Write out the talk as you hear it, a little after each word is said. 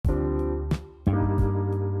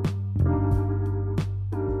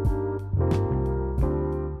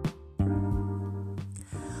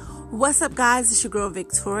What's up, guys? It's your girl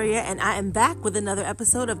Victoria, and I am back with another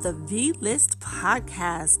episode of the V-List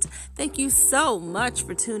podcast. Thank you so much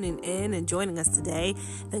for tuning in and joining us today.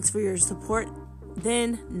 Thanks for your support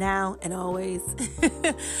then, now, and always.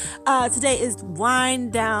 Today is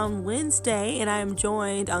Wind Down Wednesday, and I am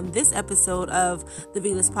joined on this episode of the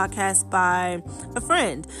V-List podcast by a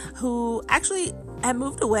friend who actually had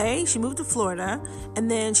moved away. She moved to Florida,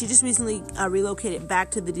 and then she just recently relocated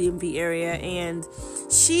back to the DMV area, and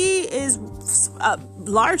she is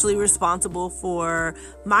largely responsible for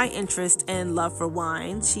my interest and love for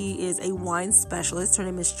wine. She is a wine specialist. Her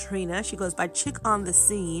name is Trina. She goes by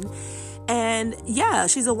ChickontheScene. And yeah,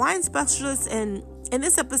 she's a wine specialist. And in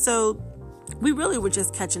this episode, we really were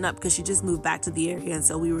just catching up because she just moved back to the area. And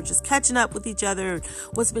so we were just catching up with each other and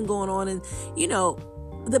what's been going on. And, you know,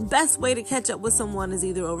 the best way to catch up with someone is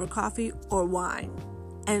either over coffee or wine.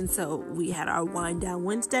 And so we had our Wind Down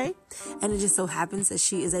Wednesday, and it just so happens that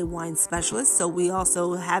she is a wine specialist. So we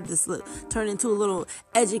also have this turn into a little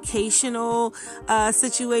educational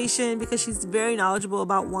situation because she's very knowledgeable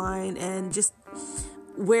about wine and just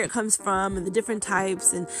where it comes from and the different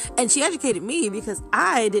types. And she educated me because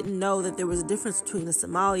I didn't know that there was a difference between a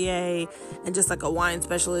sommelier and just like a wine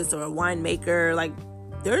specialist or a winemaker. Like,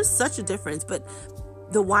 there's such a difference. But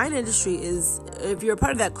the wine industry is, if you're a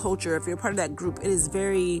part of that culture, if you're a part of that group, it is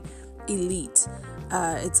very elite.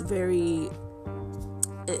 It's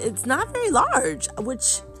not very large,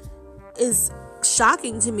 which is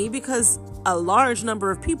shocking to me because a large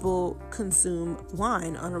number of people consume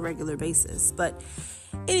wine on a regular basis. But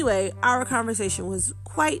anyway, our conversation was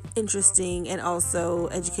quite interesting and also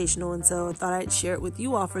educational, and so I thought I'd share it with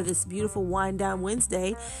you all for this beautiful Wind Down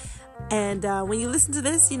Wednesday. And when you listen to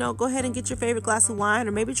this, go ahead and get your favorite glass of wine,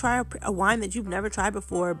 or maybe try a wine that you've never tried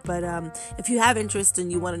before. But if you have interest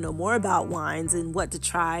and you want to know more about wines and what to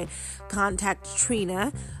try, contact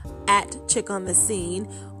Trina at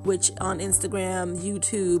ChickontheScene, which on Instagram,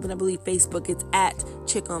 YouTube, and I believe Facebook, it's at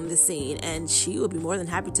ChickontheScene. And she will be more than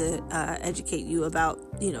happy to educate you about,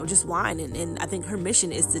 just wine. And I think her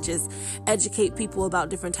mission is to just educate people about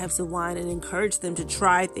different types of wine and encourage them to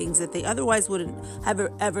try things that they otherwise wouldn't have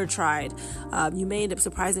ever tried. You may end up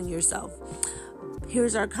surprising yourself.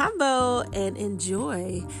 Here's our combo, and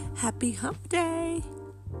enjoy. Happy Hump Day.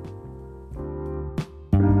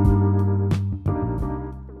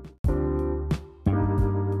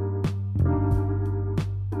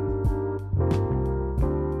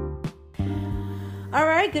 All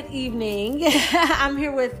right, good evening. I'm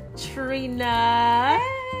here with Trina.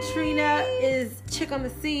 Hey. Trina is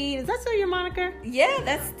ChickontheScene. Is that still your moniker? Yeah,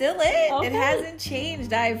 that's still it. Okay. It hasn't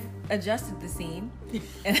changed. I've adjusted the scene.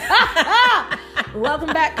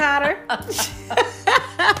 Welcome back, Cotter.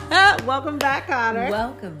 Welcome back, Cotter.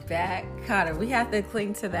 Welcome back, Cotter. We have to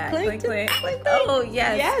cling to that. Cling. Oh,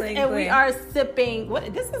 yes. Yes, cling. we are sipping.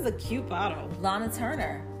 This is a cute bottle. Lana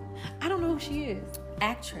Turner. I don't know who she is.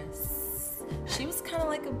 Actress. She was kind of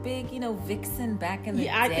like a big, vixen back in the day.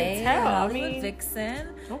 I can tell. Hollywood vixen.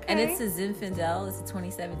 Okay. And it's a Zinfandel. It's a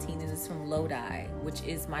 2017, and it's from Lodi, which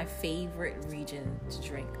is my favorite region to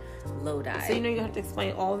drink. Lodi. So you have to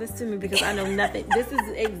explain all this to me because I know nothing. This is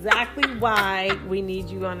exactly why we need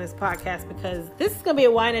you on this podcast, because this is going to be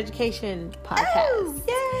a wine education podcast. Oh,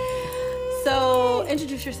 yay! So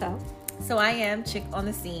introduce yourself. So I am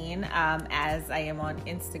ChickontheScene, as I am on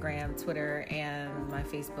Instagram, Twitter, and my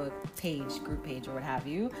Facebook group page, or what have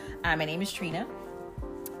you. My name is Trina,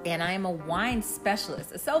 and I am a wine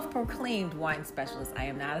specialist, a self-proclaimed wine specialist. I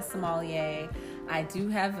am not a sommelier. I do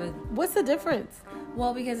have What's the difference?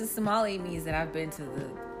 Well, because a sommelier means that I've been to the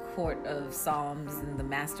court of Psalms and the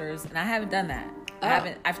masters, and I haven't done that.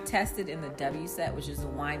 I've tested in the WSET, which is the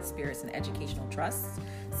Wine, Spirits, and Educational Trusts.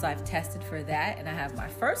 So I've tested for that, and I have my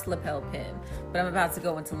first lapel pin, but I'm about to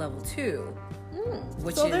go into level 2,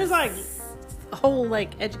 which so is... there's a whole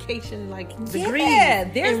education degree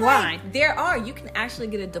in wine. There are. You can actually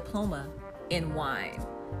get a diploma in wine.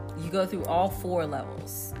 You go through all 4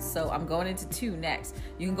 levels. So I'm going into 2 next.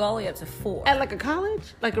 You can go all the way up to 4. At a college?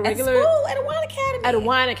 Like a regular... At school, at a wine academy. At a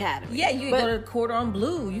wine academy. Yeah, you can go to Cordon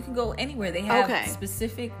Bleu. You can go anywhere. They have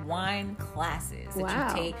specific wine classes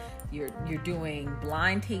that you take. You're doing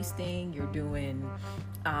blind tasting. You're doing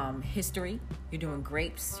history. You're doing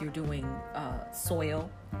grapes. You're doing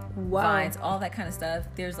soil, vines, all that kind of stuff.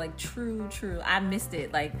 There's true. I missed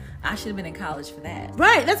it. I should have been in college for that.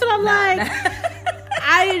 Right. That's what I'm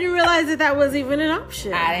I didn't realize that was even an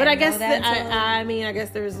option. I guess I guess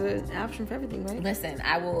there's an option for everything, right? Listen,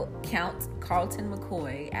 I will count Carlton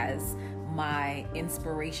McCoy as my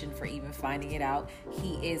inspiration for even finding it out.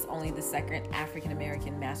 He is only the second African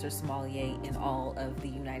American master sommelier in all of the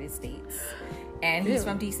United States, and he's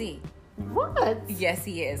from DC. What? Yes,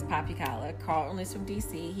 he is. Poppy Collar. Carlton is from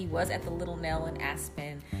DC. He was at the Little Nell in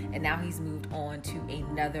Aspen, and now he's moved on to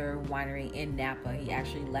another winery in Napa. He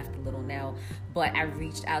actually left the Little Nell, but I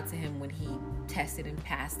reached out to him when he tested and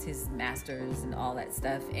passed his masters and all that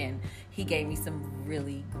stuff, and he gave me some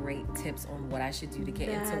really great tips on what I should do to get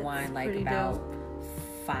into wine, like about dope.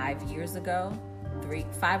 5 years ago.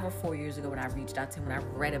 5 or 4 years ago when I reached out to him, when I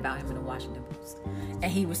read about him in the Washington Post, and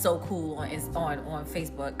he was so cool on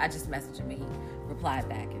Facebook. I just messaged him and he replied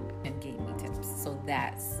back and gave me tips. So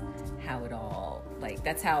that's how it all, like,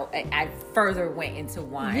 that's how I further went into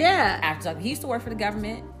wine. Yeah. After talking, he used to work for the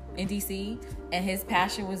government in DC, and his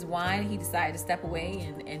passion was wine. He decided to step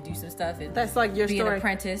away and do some stuff, and that's like your be story. An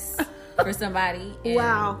apprentice for somebody. And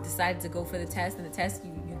wow. Decided to go for the test, and the test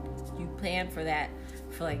you plan for that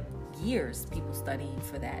for like years. People study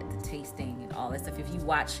for that, the tasting and all that stuff. If you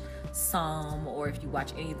watch Somm, or if you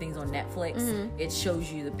watch any things on Netflix, it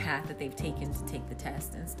shows you the path that they've taken to take the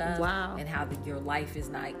test and stuff. Wow. And how your life is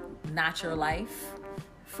not your life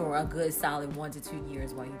for a good solid 1 to 2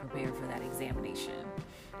 years while you prepare for that examination.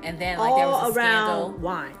 And then like there was a scandal.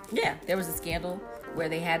 Wine. Yeah, there was a scandal where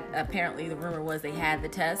they had, apparently the rumor was they had the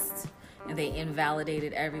test and they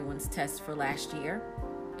invalidated everyone's test for last year.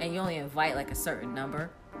 And you only invite like a certain number.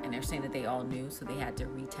 And they're saying that they all knew, so they had to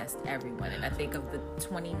retest everyone. And I think of the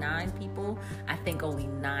 29 people, I think only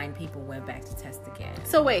 9 people went back to test again.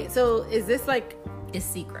 So wait, so is this like... It's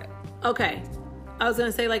secret. Okay. I was going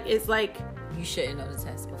to say, like, it's like... You shouldn't know the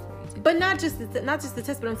test before you do. But not just the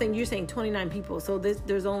test, but I'm saying, you're saying 29 people. So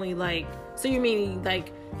there's only like... So you mean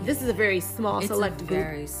like, this is a very small select group? It's a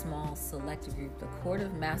very small select group. The Court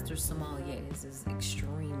of Master Sommeliers is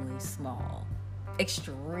extremely small.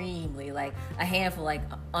 Extremely, like a handful, like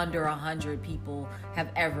under 100 people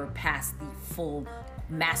have ever passed the full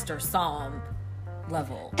master somm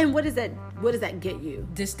level. And what does that get you?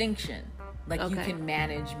 Distinction. Like you can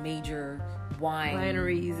manage major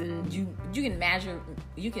wineries, and you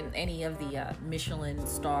can any of the Michelin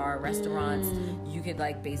star restaurants. You could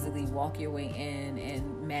like basically walk your way in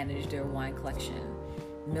and manage their wine collection.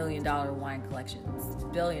 $1 million wine collections,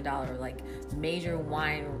 $1 billion, like major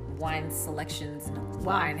wine selections,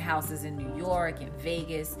 wine houses in New York and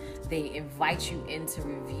Vegas. They invite you in to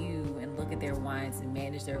review and look at their wines and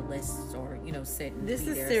manage their lists, or sit and this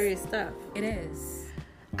is serious stuff. It is.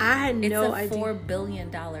 I had no idea. It's a $4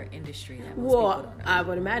 billion industry. I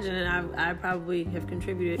would imagine, and I probably have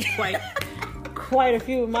contributed quite a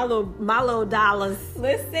few of my little dollars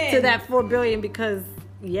to that $4 billion, because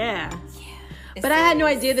but I had no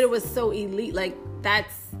idea that it was so elite. Like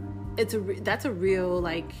that's a real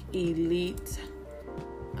like elite.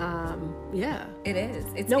 It is.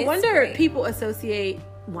 It's wonder great. People associate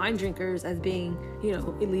wine drinkers as being,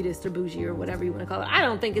 elitist or bougie or whatever you want to call it. I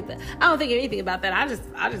don't think anything about that.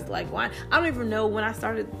 I just like wine. I don't even know when I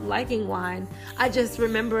started liking wine. I just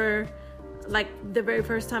remember like the very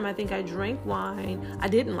first time I think I drank wine, I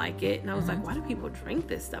didn't like it, and I was like, why do people drink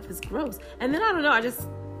this stuff? It's gross. And then I don't know, I just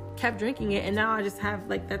kept drinking it, and now I just have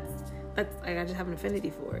like that's like I just have an affinity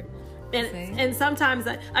for it. And sometimes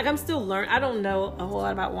I'm still learning. I don't know a whole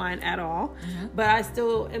lot about wine at all, but I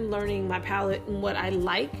still am learning my palate and what I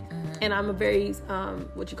like. And I'm a very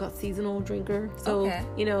what you call seasonal drinker. So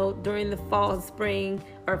during the fall and spring,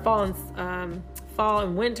 or fall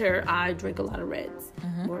and winter, I drink a lot of reds,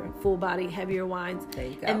 more full body, heavier wines. There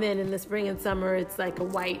you go. And then in the spring and summer, it's like a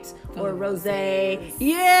white or a rosé.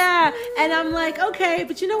 Yeah, and I'm like, okay,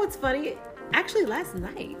 but you know what's funny? Actually, last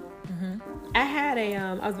night. I had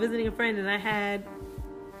I was visiting a friend, and I had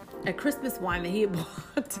a Christmas wine that he had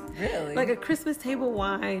bought. Really? Like a Christmas table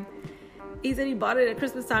wine. He said he bought it at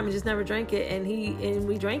Christmas time and just never drank it, and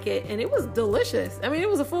we drank it, and it was delicious. I mean, it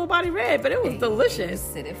was a full body red, but it was delicious.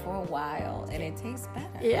 You sit it for a while, and it tastes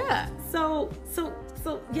better. Yeah. So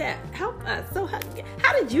yeah. Help us. So how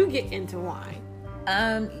did you get into wine?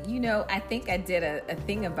 I think I did a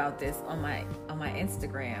thing about this on my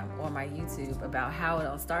Instagram or my YouTube about how it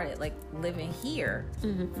all started. Like living here,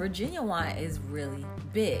 Virginia wine is really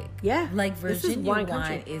big. Yeah, like Virginia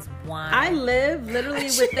wine is wine. I live literally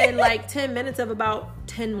within like 10 minutes of about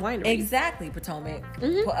 10 wineries. Exactly, Potomac,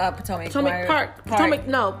 Potomac Park. Potomac.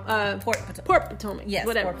 No, Port Potomac. Yes,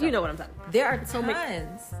 whatever. Port You know what I'm talking about. There are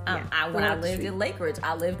tons. When I lived in Lake Ridge,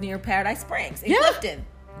 I lived near Paradise Springs in Clifton.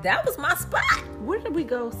 That was my spot. Where did we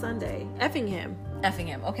go Sunday? Effingham,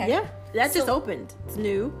 okay. Yeah, that just opened. It's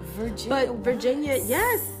new. Virginia,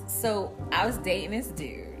 yes. So I was dating this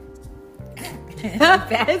dude.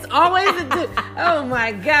 It's always a dude. Oh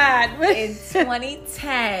my God. In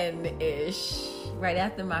 2010-ish, right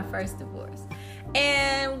after my first divorce.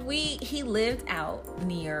 And he lived out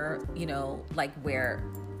near, like where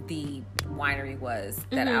the winery was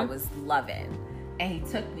that I was loving. And he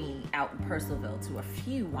took me out in Purcellville to a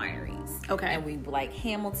few wineries. Okay. And we like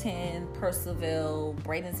Hamilton, Purcellville,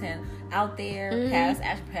 Bradenton, out there, past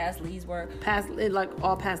Ashford, past Leesburg. Past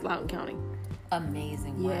Loudoun County.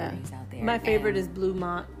 Amazing wineries out there. My favorite is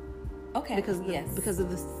Bluemont. Okay. Because of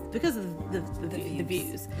the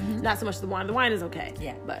views. Mm-hmm. Not so much the wine. The wine is okay.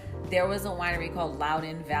 Yeah. But there was a winery called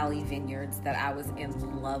Loudoun Valley Vineyards that I was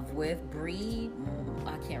in love with. Bree,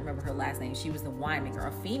 I can't remember her last name. She was the winemaker,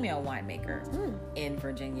 a female winemaker in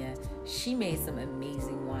Virginia. She made some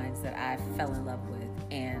amazing wines that I fell in love with.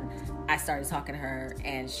 And I started talking to her,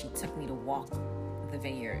 and she took me to walk the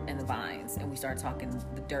vineyard and the vines. And we started talking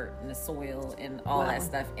the dirt and the soil and all that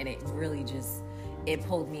stuff. And it really just, it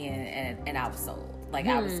pulled me in, and I was sold. Like,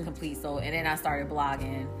 I was complete sold. And then I started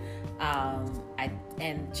blogging.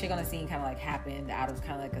 And Chick on the Scene kind of like happened out of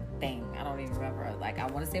kind of like a thing. I don't even remember. Like, I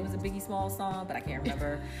want to say it was a Biggie Smalls song, but I can't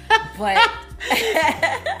remember. But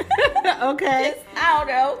okay, I don't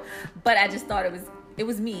know. But I just thought it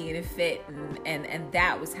was me, and it fit, and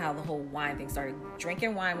that was how the whole wine thing started.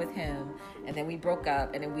 Drinking wine with him, and then we broke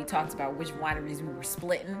up, and then we talked about which wineries we were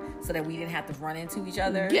splitting so that we didn't have to run into each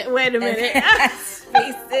other. Wait a minute. Wait a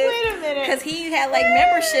minute. Because he had like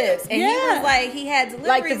memberships, and he was like, he had deliveries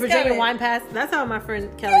like the Virginia coming. Wine Pass. That's how my friend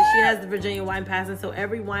Kelly, she has the Virginia Wine Pass, and so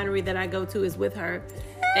every winery that I go to is with her.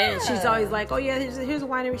 And she's always like, oh yeah, here's a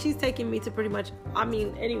winery. She's taking me to pretty much,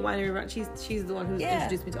 any winery around. She's the one who's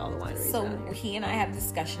introduced me to all the wineries. So he and I had a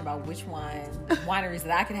discussion about which wineries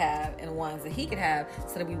that I could have and ones that he could have,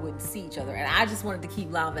 so that we wouldn't see each other. And I just wanted to keep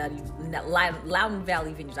Loudoun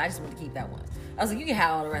Valley Vineyards. I just wanted to keep that one. I was like, you can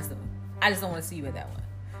have all the rest of them. I just don't want to see you at that one.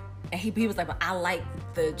 And he was like, but I like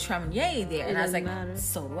the Tremonnier there. And I was like,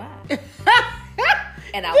 so do I.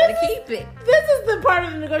 And I want to keep it. This is the part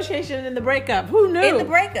of the negotiation in the breakup. Who knew? In the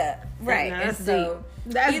breakup. Right. That's and so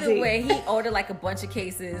That's either deep. way, he ordered like a bunch of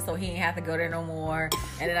cases, so he didn't have to go there no more.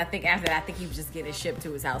 And then I think after that, he was just getting it shipped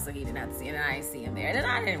to his house, so he didn't have to see it. And I didn't see him there. And then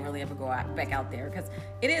I didn't really ever go back out there, because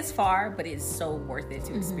it is far, but it's so worth it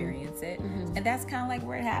to experience it. Mm-hmm. And that's kind of like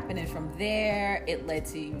where it happened. And from there, it led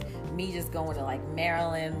to me just going to like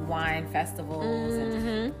Maryland wine festivals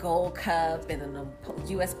and Gold Cup, and then the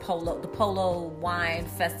U.S. Polo wine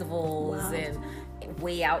festivals, and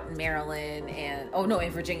way out in Maryland, and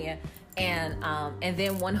in Virginia. And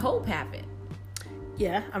then One Hope happened.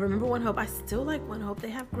 Yeah, I remember One Hope. I still like One Hope. They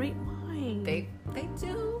have great wine. They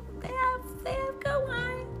do. They have good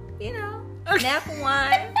wine. Napa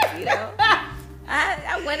wine.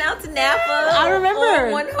 I went out to Napa. I remember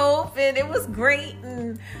on One Hope, and it was great.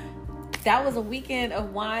 And that was a weekend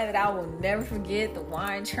of wine that I will never forget. The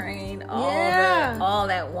wine train, all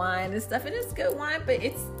that wine and stuff. And it's good wine, but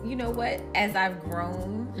it's, you know what? As I've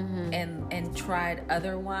grown and tried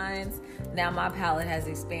other wines, now my palate has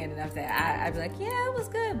expanded enough that I'd be like, yeah, it was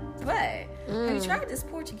good. But have you tried this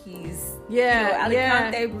Portuguese?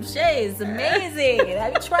 Alicante Boucher is amazing. And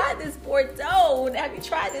have you tried this Bordeaux? And have you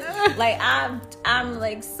tried this? Like, I'm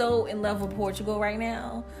like so in love with Portugal right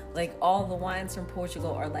now. Like, all the wines from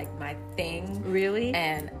Portugal are like my thing. Really?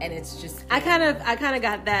 And it's just I kind of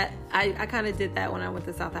got that. I kind of did that when I went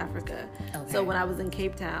to South Africa. Okay. So when I was in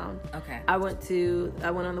Cape Town, I went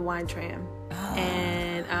on the wine tram.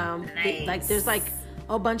 And nice. there's like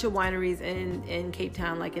a bunch of wineries in Cape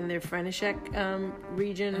Town, like in their Franishek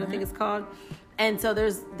region, I think it's called. And so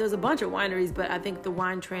there's a bunch of wineries, but I think the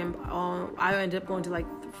wine tram, I ended up going to like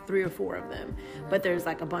 3 or 4 of them. But there's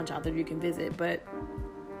like a bunch out there you can visit. But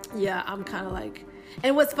yeah, I'm kind of like,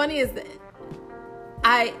 and what's funny is that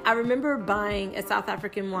I remember buying a South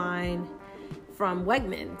African wine from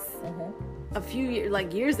Wegmans a few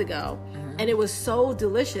years ago, and it was so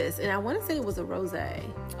delicious. And I want to say it was a rosé.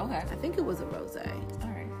 Okay, I think it was a rosé. All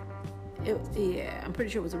right. I'm pretty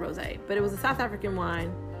sure it was a rosé, but it was a South African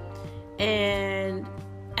wine, and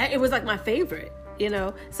it was like my favorite.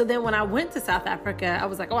 So then when I went to South Africa, I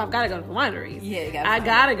was like, I've got to go to the wineries. Yeah, I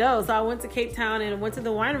got to go. So I went to Cape Town and went to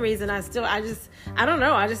the wineries, and I don't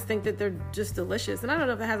know. I just think that they're just delicious. And I don't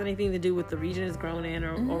know if it has anything to do with the region it's grown in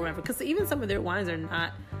or whatever. Because even some of their wines are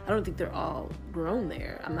not, I don't think they're all grown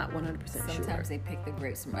there. I'm not 100% sure. Sometimes they pick the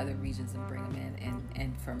grapes from other regions and bring them in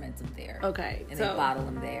and ferment them there. Okay. And they bottle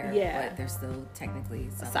them there. Yeah. But they're still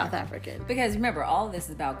technically South African. Because remember, all of this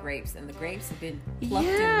is about grapes. And the grapes have been plucked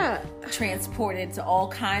and transported to all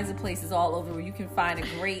kinds of places all over, where you can find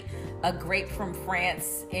a grape from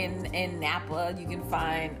France in Napa. You can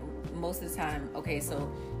find, most of the time, okay,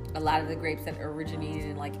 so A lot of the grapes that originated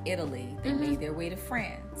in like Italy, they made their way to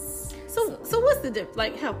France. So what's the difference?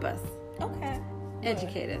 Like, help us. Okay.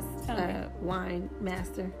 Educate us. Wine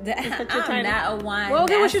master. I'm not a wine master. Well,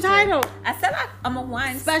 then what's your title? I said I'm a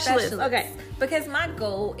wine specialist. Okay. Because my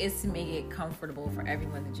goal is to make it comfortable for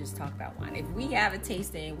everyone to just talk about wine. If we have a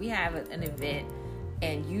tasting, we have an event,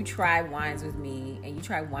 and you try wines with me, and you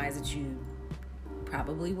try wines that you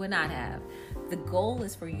probably would not have, the goal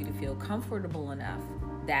is for you to feel comfortable enough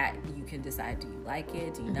that you can decide, do you like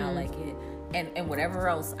it, do you not like it, and whatever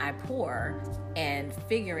else I pour, and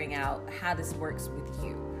figuring out how this works with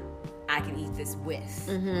you. I can eat this with.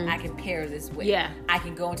 I can pair this with. Yeah. I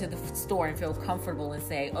can go into the store and feel comfortable and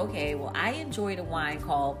say, okay, well, I enjoyed a wine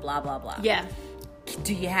called blah, blah, blah. Yeah.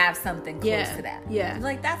 Do you have something close to that? Yeah.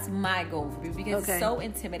 Like, that's my goal for you, because it's so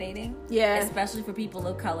intimidating. Yeah. Especially for people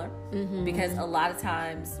of color. Because a lot of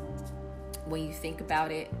times when you think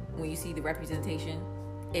about it, when you see the representation,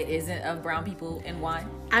 it isn't of brown people in wine.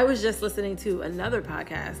 I was just listening to another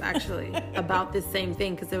podcast, actually, about this same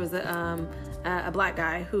thing, because there was a black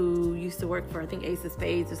guy who used to work for, I think, Ace of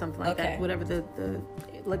Spades or something like that, whatever the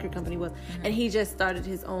liquor company was. And he just started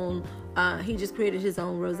his own, he just created his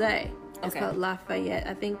own rosé. It's called Lafayette,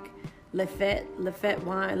 I think. Lafayette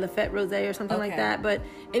wine, Lafayette rosé or something like that. But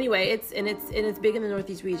anyway, it's big in the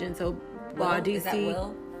Northeast region. So DC. Is that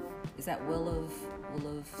Will? Is that Will of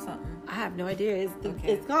something? I have no idea.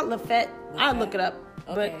 It's called Lafayette. I'll look it up.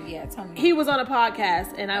 Okay, but tell me. He was on a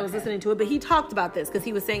podcast and I was listening to it, but he talked about this because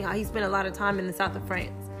he was saying how he spent a lot of time in the south of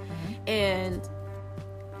France and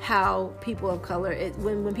how people of color,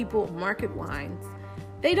 when people market wines,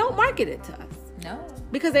 they don't market it to us. No.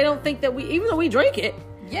 Because they don't think that even though we drink it,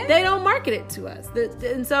 they don't market it to us.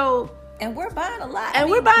 And we're buying a lot.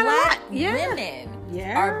 Women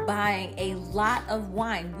are buying a lot of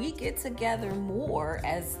wine. We get together more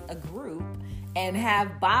as a group and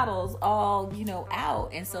have bottles all,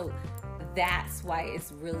 out. And so that's why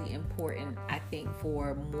it's really important, I think,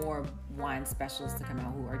 for more wine specialists to come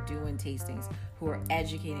out who are doing tastings, who are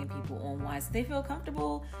educating people on wines. So they feel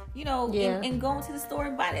comfortable, in going to the store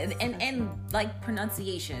and buying it. And like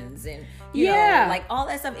pronunciations and, like all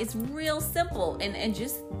that stuff. It's real simple. And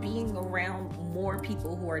just being around more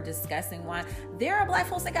people who are discussing wine. There are black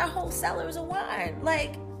folks that got wholesalers of wine.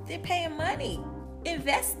 Like, they're paying money,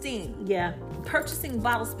 investing. Yeah. Purchasing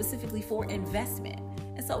bottles specifically for investment.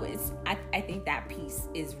 And so I think that piece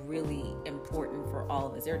is really important for all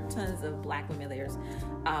of us. There are tons of black women. There's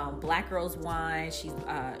Black Girls Wine. She's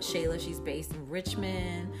Shayla. She's based in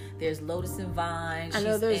Richmond. There's Lotus and Vine. I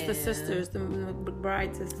know there's the sisters, the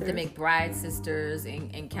McBride sisters. The McBride sisters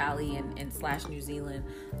in Cali and / New Zealand.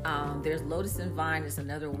 There's Lotus and Vine. There's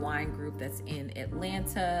another wine group that's in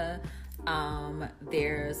Atlanta.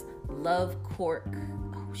 There's Love Cork.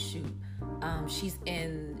 Oh, shoot. She's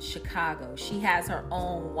in Chicago. She has her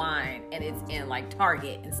own wine, and it's in like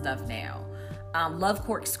Target and stuff now. Love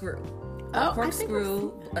Corkscrew.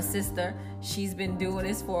 Corkscrew, a sister. She's been doing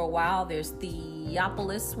this for a while. There's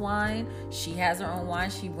Theopolis Wine. She has her own wine.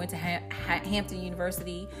 She went to Hampton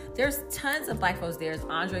University. There's tons of black folks. There's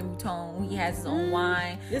Andre Mouton. He has his own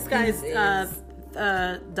wine. This guy is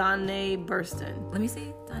Donne Burston. Let me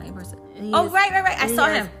see. Donne Burston. Right. I saw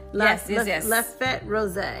him. Yes. Lafayette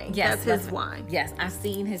Rosé. Yes, that's his wine. Yes, I've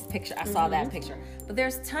seen his picture. I saw that picture. But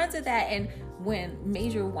there's tons of that. And when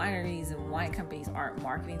major wineries and wine companies aren't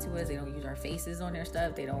marketing to us, they don't use our faces on their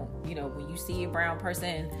stuff. They don't, when you see a brown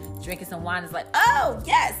person drinking some wine, it's like, oh,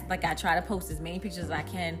 yes. Like, I try to post as many pictures as I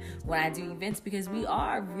can when I do events, because we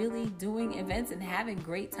are really doing events and having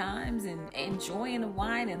great times and enjoying the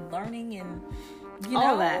wine and learning and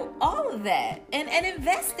all of that, and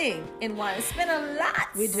investing in wine. We spend a lot.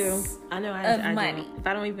 We do. I know. I money. If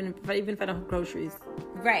I don't even if I don't have groceries,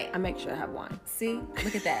 right? I make sure I have wine. See,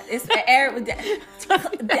 look at that. It's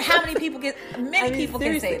how many people can? People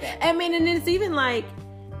can say that. I mean, and it's even like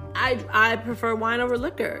I prefer wine over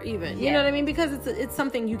liquor. Even you know what I mean, because it's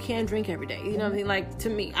something you can drink every day. You know what I mean? Like, to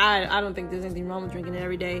me, I don't think there's anything wrong with drinking it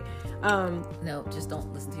every day. No, just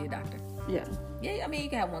don't listen to your doctor. Yeah, I mean, you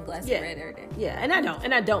can have one glass of red every day. Yeah, and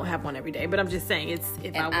I don't have one every day, but I'm just saying,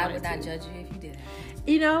 I would not judge you if you did.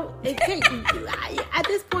 It can't. At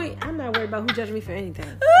this point, I'm not worried about who judging me for anything.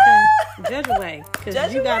 Okay? Judge away,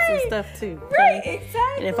 because you got some stuff too. Okay? Right,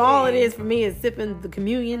 exactly. And if all it is for me is sipping the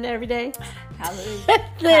communion every day,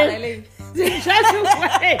 hallelujah, hallelujah. Judge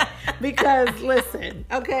away. Because listen,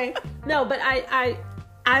 okay, no, but I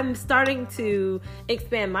I'm starting to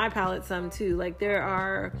expand my palate some too. Like there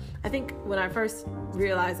are, I think when I first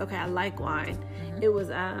realized, okay, I like wine, it was,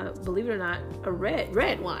 believe it or not,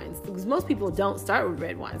 red wines. Because most people don't start with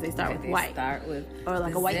red wines; they start with white, or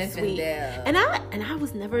like a white Zinfandel. Sweet. And I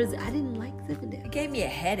was never, I didn't like Zinfandel. It gave me a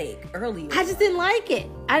headache earlier. I just didn't like it.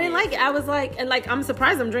 I didn't like it. I was like, and like, I'm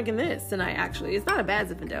surprised I'm drinking this tonight. Actually, it's not a bad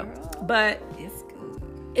Zinfandel, but it's good.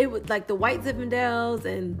 It was like the white Zinfandels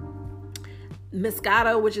and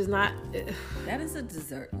Moscato, which is not. That is a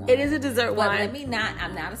dessert wine. It is a dessert wine.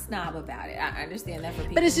 I'm not a snob about it. I understand that for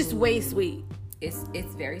people. But it's just way sweet.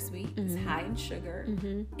 It's very sweet. It's high in sugar.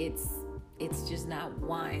 It's just not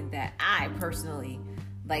wine that I personally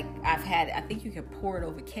like. I've had. I think you can pour it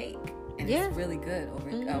over cake, and it's really good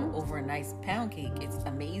over a nice pound cake. It's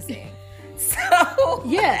amazing. So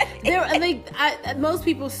yeah, most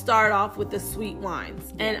people start off with the sweet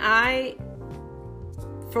wines, and I,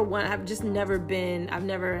 for one, I've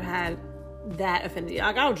never had that affinity.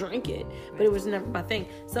 Like I'll drink it, but it was never my thing.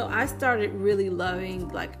 So I started really loving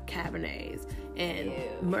like Cabernets and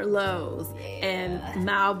Merlots and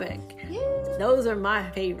Malbec. Those are my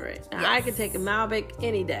favorite. Now, I could take a Malbec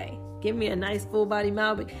any day. Give me a nice full body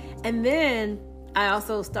Malbec, and then I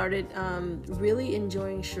also started really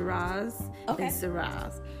enjoying Shiraz and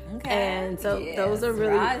Syrah. Okay. And so those are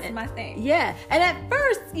really... Syrah is my thing. Yeah. And at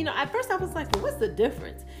first I was like, well, what's the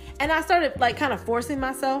difference? And I started like kind of forcing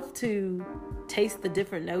myself to taste the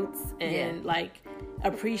different notes and like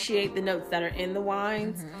appreciate the notes that are in the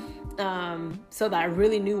wines. So that I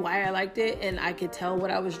really knew why I liked it and I could tell what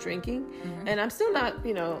I was drinking. And I'm still not,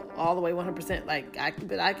 all the way 100%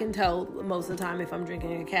 but I can tell most of the time if I'm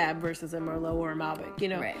drinking a Cab versus a Merlot or a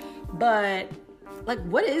Malbec, Right. But like,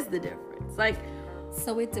 what is the difference? Like,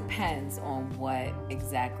 so it depends on what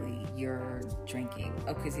exactly you're drinking.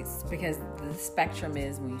 Because the spectrum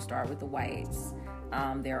is when you start with the whites.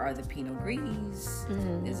 There are the Pinot Gris.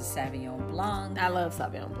 There's a Sauvignon Blanc. I love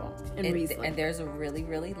Sauvignon Blanc and Riesling. And there's a really,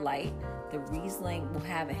 really light. The Riesling will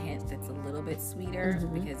have a hint that's a little bit sweeter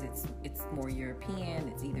because it's more European.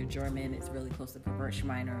 It's either German. It's really close to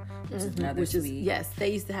Gewürztraminer, which is another sweet. Yes,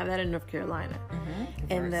 they used to have that in North Carolina.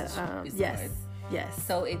 And yes.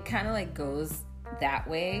 So it kind of like goes that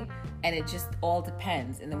way, and it just all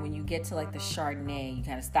depends. And then when you get to like the Chardonnay, you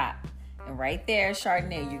kind of stop. And right there,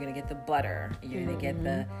 Chardonnay, you're going to get the butter. You're going to get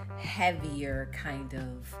the heavier kind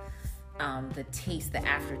of the taste, the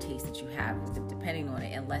aftertaste that you have, depending on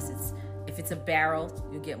it. If it's a barrel,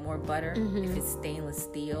 you'll get more butter. If it's stainless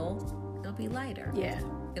steel, it'll be lighter. Yeah.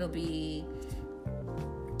 It'll be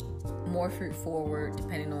more fruit forward,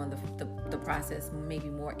 depending on the process. Maybe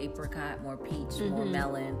more apricot, more peach, more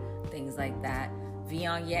melon, things like that.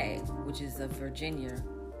 Viognier, which is of Virginia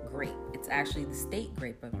grape. It's actually the state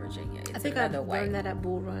grape of Virginia. It's I think I learned that at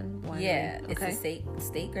Bull Run. It's the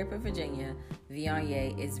state grape of Virginia.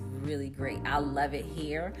 Viognier is really great. I love it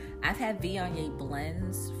here. I've had Viognier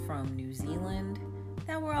blends from New Zealand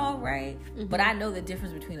that were all right, but I know the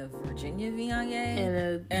difference between a Virginia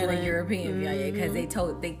Viognier and a European Viognier because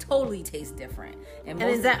they totally taste different. And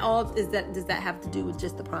does that have to do with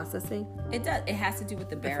just the processing? It does. It has to do with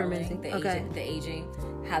the barreling, the aging,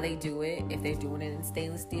 how they do it. If they're doing it in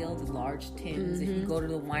stainless steel, the large tins. If you go to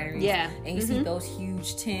the wineries and you see those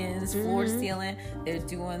huge tins, floor to ceiling, they're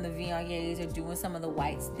doing the Viogniers, they're doing some of the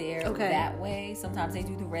whites there that way. Sometimes they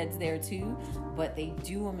do the reds there too, but they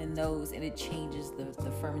do them in those, and it changes the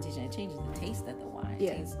fermentation. It changes the taste of the wine. It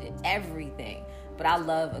changes everything. But I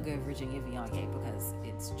love a good Virginia Viognier because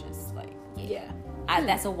it's just like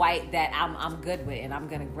that's a white that I'm good with, and I'm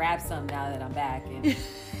gonna grab some now that I'm back. And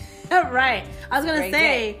right. I was gonna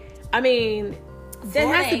say. I mean, that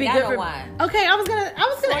has to be good for wine. Okay, I was gonna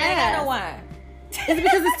ask. Got no wine. Is it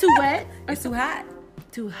because it's too wet or it's too hot?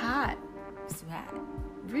 Too hot. It's too hot.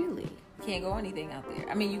 Really? Can't grow anything out there.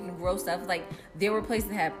 I mean, you can grow stuff like there were places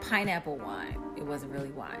that had pineapple wine. It wasn't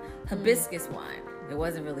really wine. Hibiscus wine. It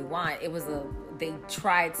wasn't really wine. It was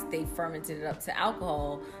they fermented it up to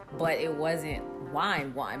alcohol, but it wasn't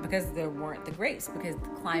wine because there weren't the grapes, because the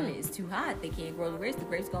climate is too hot. They can't grow the grapes. The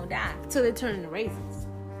grapes gonna die. So they turn into raisins.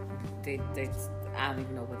 They I don't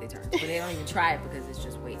even know what they turn, but they don't even try it because it's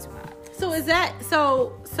just way too hot. So is that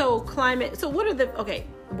so climate? So what are the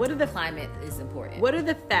climate is important. What are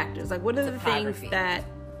the factors? Like what are the things that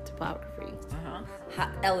topography?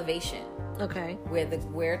 Elevation. Okay. Where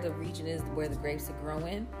the region is, where the grapes are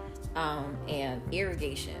growing, and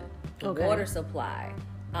irrigation, the water supply,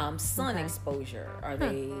 Sun exposure. Are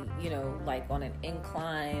they, like on an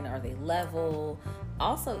incline? Are they level?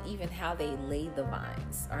 Also, even how they lay the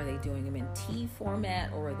vines. Are they doing them in T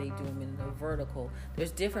format or are they doing them in the vertical?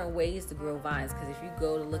 There's different ways to grow vines, because if you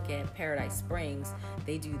go to look at Paradise Springs,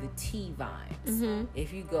 they do the T vines.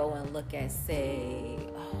 If you go and look at, say,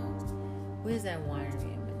 where's that winery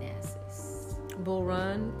in Manassas? Bull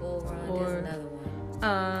Run. There's another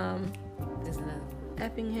one. There's another one.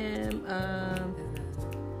 Effingham.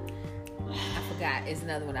 I forgot. It's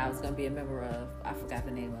another one I was going to be a member of. I forgot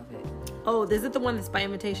the name of it. Oh, is it the one that's by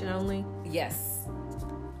invitation only? Yes.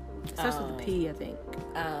 It starts with a P, I think.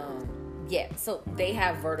 Yeah. So they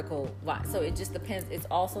have vertical vines. So it just depends. It's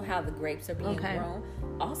also how the grapes are being grown.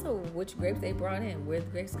 Also, which grapes they brought in, where the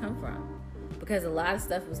grapes come from. Because a lot of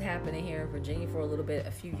stuff was happening here in Virginia for a little bit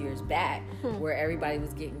a few years back, where everybody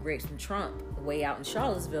was getting grapes from Trump way out in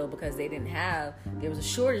Charlottesville because there was a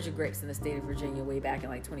shortage of grapes in the state of Virginia way back in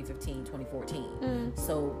like 2015, 2014.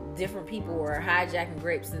 So different people were hijacking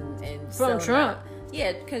grapes and from Trump.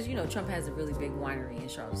 Yeah, because Trump has a really big winery in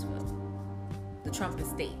Charlottesville, the Trump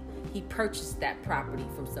estate. He purchased that property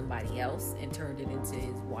from somebody else and turned it into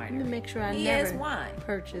his winery. Let me make sure I never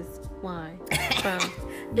purchased wine from.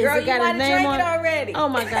 Girl, you might have drank it already. Oh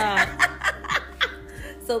my God.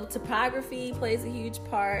 So topography plays a huge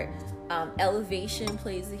part. Elevation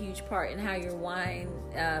plays a huge part in how your wine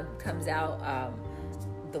comes out.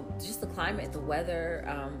 Just the climate, the weather,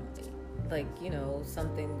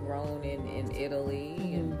 something grown in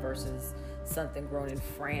Italy versus something grown in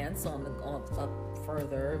France on up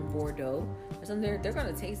further in Bordeaux or something. They're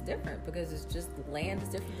going to taste different because it's just the land is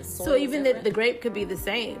different. The soil. So even the grape could be the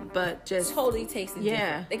same, but just totally tasting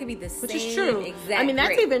different. They could be the same. Which is true. Exact that's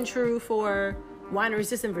grape. even true for wineries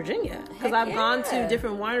just in Virginia, because I've gone to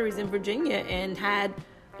different wineries in Virginia and had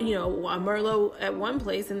a Merlot at one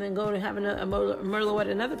place and then go to have a Merlot at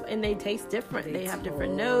another, and they taste different. They have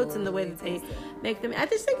different notes and the way that they make them. I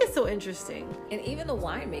just think it's so interesting. And even the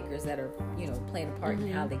winemakers that are playing a part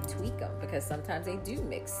in how they tweak them, because sometimes they do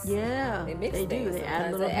mix. Yeah, they mix. They things. do. They add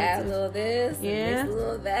a little of this. Yeah, and mix a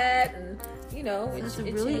little of that, and it's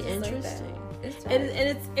really interesting. Like and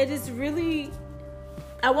it is really.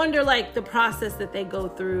 I wonder, like, the process that they go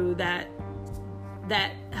through that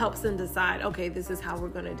helps them decide, okay, this is how we're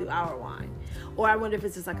going to do our wine. Or I wonder if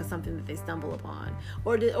it's just like something that they stumble upon.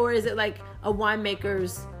 Or is it like a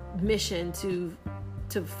winemaker's mission to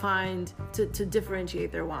find, to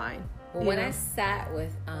differentiate their wine? Well, when I sat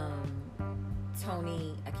with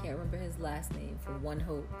Tony, I can't remember his last name, from One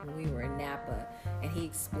Hope when we were in Napa, and he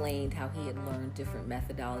explained how he had learned different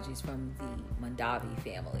methodologies from the Mondavi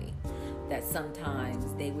family, that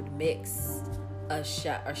sometimes they would mix a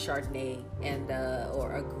Chardonnay and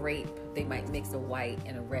or a grape. They might mix a white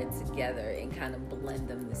and a red together and kind of blend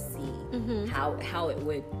them to see how it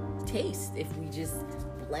would taste if we just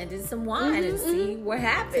blended some wine and see what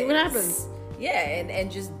happens. Yeah,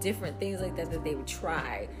 and just different things like that they would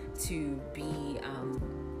try to be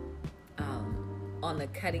on the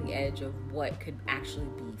cutting edge of what could actually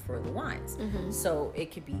be for the wines. So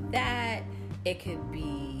it could be that. It could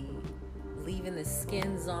be leaving the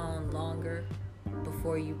skins on longer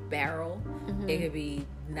before you barrel. It could be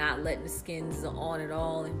not letting the skins on at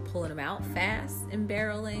all and pulling them out fast and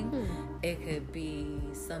barreling. It could be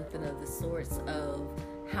something of the sorts of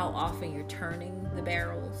how often you're turning the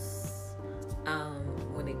barrels.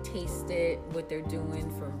 When they taste it, what they're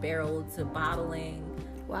doing from barrel to bottling.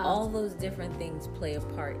 Wow. All those different things play a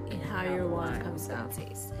part in how your wine comes out.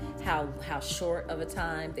 Taste. How short of a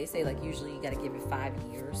time. They say, like, usually you got to give it 5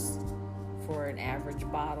 years for an average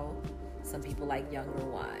bottle. Some people like younger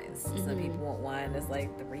wines. Some people want wine that's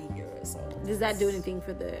like 3 years old. Does that do anything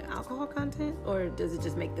for the alcohol content, or does it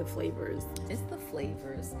just make the flavors? It's the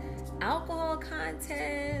flavors. Alcohol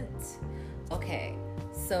content. Okay,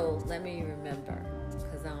 so let me remember,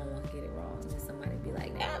 because I don't want to get it wrong. And somebody be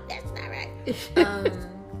like, no, that's not right.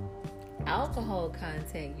 Alcohol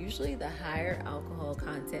content, usually the higher alcohol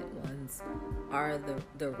content ones are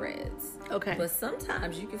the reds. Okay. But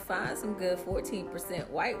sometimes you can find some good 14%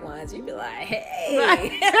 white wines. You be like, hey.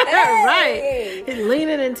 Right. It's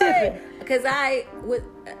leaning and tipping. Because I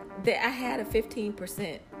had a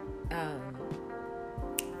 15%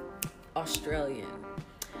 Australian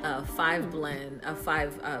 5 blend,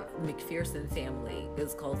 5 McPherson family.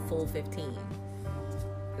 It's called Full 15.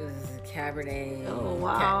 Cabernet. Oh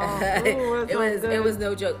wow! It was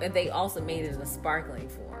no joke, and they also made it in a sparkling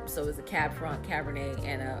form. So it was a Cab Franc Cabernet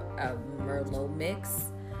and a Merlot mix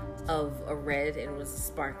of a red, and it was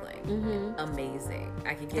sparkling. Amazing.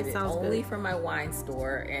 I could get it only from my wine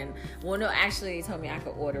store, and actually they told me I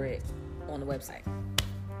could order it on the website.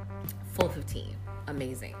 Full 15.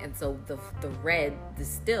 amazing. And so the red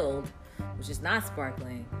distilled, which is not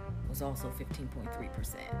sparkling, was also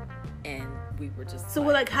 15.3%. And we were just so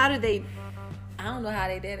like how did they? I don't know how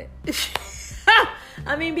they did it.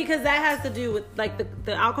 I mean, because that has to do with like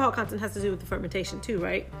the alcohol content has to do with the fermentation too,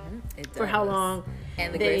 right? Mm-hmm. It does. For how long?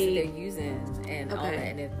 And the grapes that they're using and all that.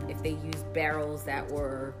 And if they use barrels that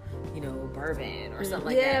were, bourbon or something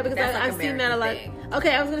like that. Yeah, because I've seen that a lot.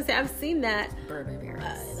 Okay, I was going to say, I've seen that. Bourbon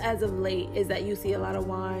barrels. As of late, is that you see a lot of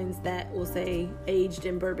wines that will say aged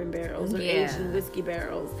in bourbon barrels or aged in whiskey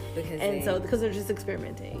barrels. Because they're just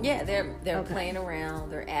experimenting. Yeah, they're playing around.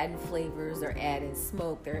 They're adding flavors. They're adding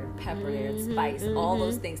smoke. They're adding pepper. They're adding spice. All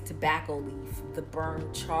those things. Tobacco leaf. The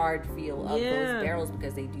burned, charred feel of those barrels,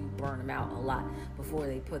 because they do burn them out a lot before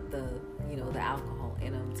they put the alcohol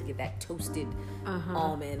in them to get that toasted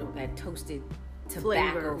almond or that toasted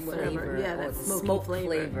tobacco flavor or the smoke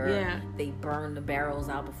flavor. Yeah. They burn the barrels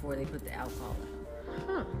out before they put the alcohol in.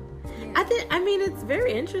 Huh. Yeah. I mean, it's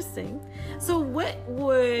very interesting. So what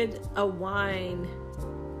would a wine,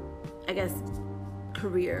 I guess,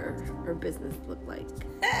 career or business look like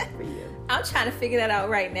for you? I'm trying to figure that out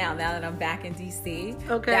right now that I'm back in DC.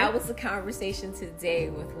 Okay. That was a conversation today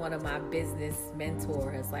with one of my business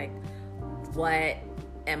mentors. Like, what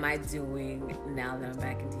am I doing now that I'm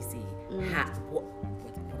back in DC? What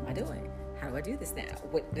am I doing? How do I do this now?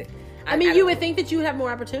 You would think that you would have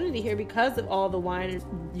more opportunity here because of all the wine.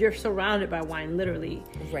 You're surrounded by wine, literally,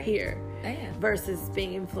 here. Versus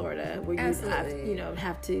being in Florida, where you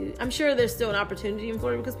have to. I'm sure there's still an opportunity in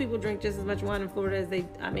Florida because people drink just as much wine in Florida as they.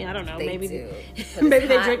 I mean, I don't know. Maybe do. Maybe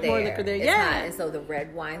they drink more liquor there. Hot, and so the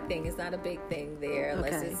red wine thing is not a big thing there.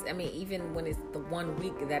 Unless even when it's the 1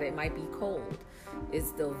 week that it might be cold, it's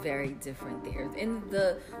still very different there. And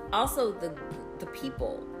the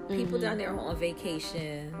people. People down there are on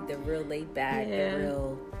vacation. They're real laid back. They're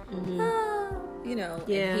real,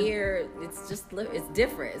 And here it's just it's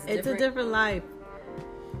different. It's a different life.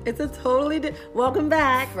 It's a totally welcome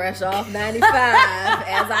back. Fresh off 95,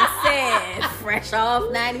 as I said, fresh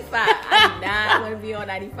off 95. I do not want to be on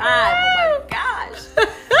 95. Oh my gosh.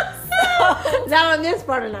 Not on this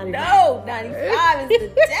part of 95. No, 95 is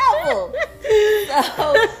the devil.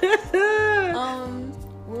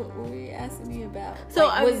 What were you asking me about? So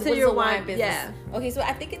what's your wine business? Yeah. Okay, so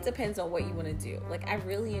I think it depends on what you want to do. Like, I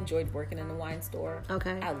really enjoyed working in a wine store.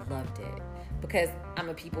 Okay. I loved it because I'm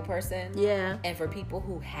a people person. Yeah. And for people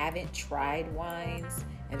who haven't tried wines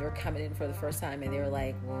and they're coming in for the first time and they're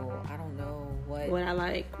like, well, I don't know what I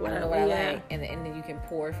like. I don't know what I like. And then you can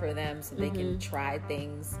pour for them so they can try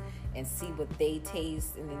things and see what they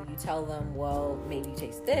taste, and then you tell them, well, maybe you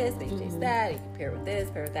taste this, maybe you taste that, you can pair it with this,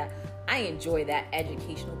 pair it with that. I enjoy that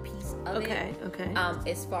educational piece of it. Okay.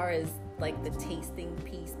 As far as like the tasting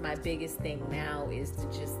piece, my biggest thing now is to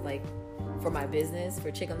just like, for my business, for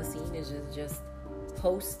Chick on the Scene, is just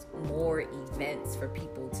host more events for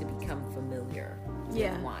people to become familiar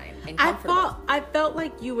with wine and comfortable. I felt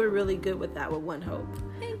like you were really good with that with One Hope.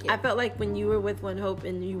 Thank you. I felt like when you were with One Hope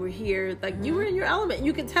and you were here, like you were in your element.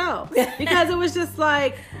 You could tell because it was just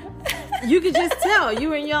like you could just tell you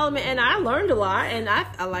were in your element, and I learned a lot. And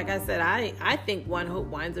like I said, I think One Hope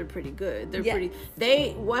wines are pretty good. They're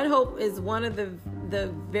pretty. One Hope is one of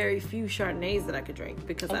the very few Chardonnays that I could drink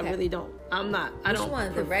because I really don't. Which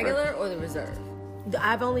one? The regular or the reserve?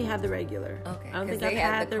 I've only had the regular. Okay. I don't think I've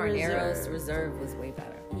had the Carneros reserve was way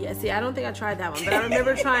better. Yeah, see, I don't think I tried that one, but I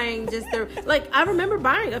remember trying I remember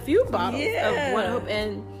buying a few bottles of One Hope,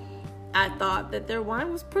 and I thought that their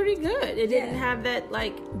wine was pretty good. It didn't have that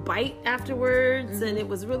bite afterwards, and it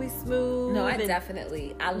was really smooth. No,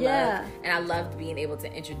 I loved being able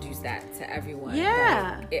to introduce that to everyone.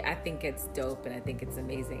 Yeah, I think it's dope, and I think it's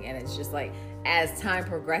amazing, and it's just like as time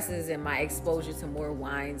progresses and my exposure to more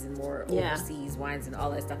wines and more overseas wines and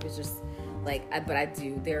all that stuff is just. But I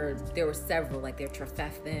do. There were several. Their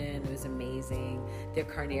Trefethen was amazing. Their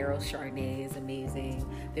Carnero Chardonnay is amazing.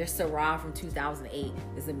 Their Syrah from 2008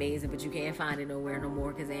 is amazing, but you can't find it nowhere no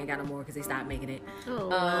more because they ain't got no more because they stopped making it. Oh,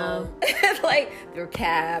 wow. Their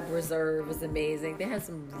Cab Reserve was amazing. They had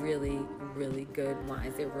some really, really good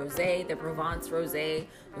wines. Their Rosé, their Provence Rosé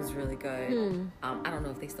was really good. I don't know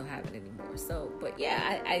if they still have it anymore. So, but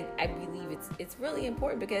yeah, I believe it's really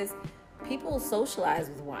important because people socialize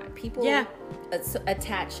with wine. People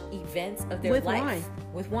attach events of their life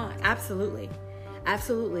with wine. Absolutely.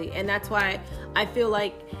 And that's why I feel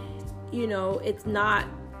like, it's not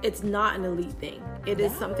an elite thing. It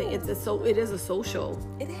is something. It is a social,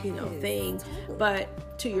 thing.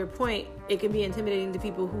 But to your point, it can be intimidating to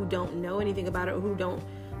people who don't know anything about it, or who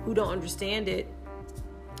don't understand it.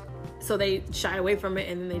 so they shy away from it,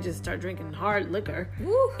 and then they just start drinking hard liquor.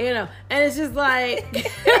 Woo. You know, and it's just like, like,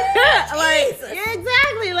 yeah,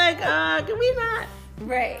 exactly. Like, can we not?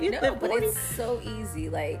 Right. No, but it's so easy.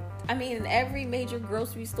 Like, I mean, every major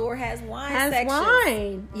grocery store has wine sections.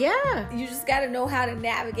 Wine. Yeah. You just got to know how to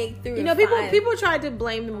navigate through. You know, people try to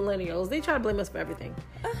blame the millennials. They try to blame us for everything.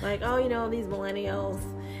 Like, oh, you know, these millennials,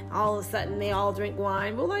 all of a sudden they all drink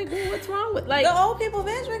wine. Well, like, well, what's wrong with, like, the old people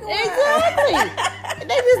been drinking wine? Exactly.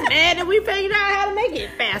 They just mad that we figured out how to make it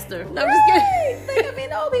faster. No, I'm just kidding. Like, I mean,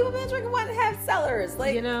 the old people been drinking wine and have cellars.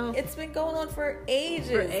 Like, you know, it's been going on for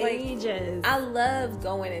ages. Ages. I love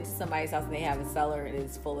going into somebody's house and they have a cellar and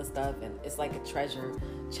it's full of stuff and it's like a treasure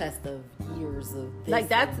chest of years of this. Like,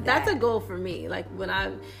 that's a goal for me. Like, when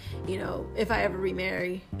I'm, you know, if I ever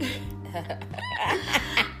remarry.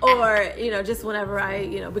 Or, you know, just whenever I,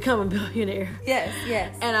 you know, become a billionaire.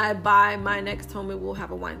 Yes. And I buy my next home, it will have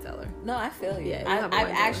a wine cellar. No, I feel you. Yeah, I've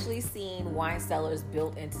actually seen wine cellars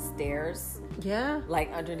built into stairs. Yeah.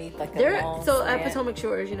 Like underneath, like a long So slant. at Potomac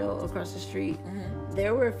Shores, you know, across the street,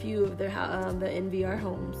 there were a few of their the NVR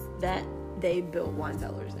homes that they built wine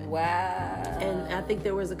cellars in. Wow. And I think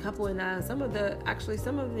there was a couple in some of the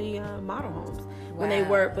model homes. When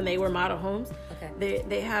they were model homes,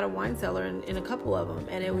 they had a wine cellar in a couple of them,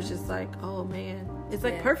 and it was just like, oh man, it's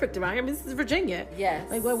like perfect around here. I mean, this is Virginia. Yes.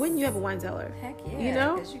 Like, why wouldn't you have a wine cellar? Heck yeah. You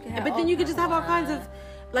know. But then you could just have all kinds of,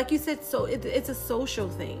 like you said. So it's a social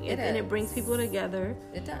thing, and it brings people together.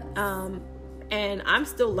 It does. And I'm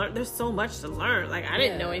still learning. There's so much to learn. Like, I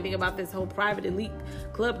didn't know anything about this whole private elite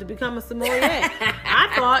club to become a sommelier. I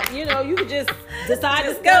thought, you know, you could just decide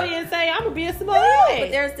to study and say, I'm gonna be a sommelier. No, but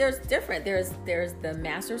there's different. There's the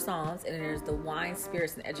Master Soms, and then there's the Wine,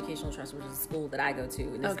 Spirits, and Educational Trust, which is a school that I go to,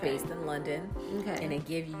 and it's based in London. Okay. And they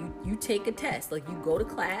give you take a test. Like, you go to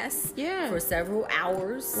class for several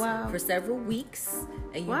hours, for several weeks,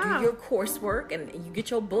 and you do your coursework, and you get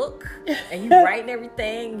your book, and you writing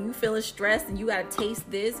everything, and you feeling stressed, and you gotta taste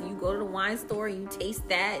this, and you go to the wine store and you taste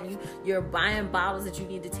that, and you're buying bottles that you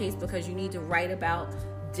need to taste because you need to write about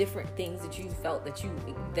different things that you felt that you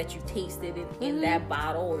tasted in that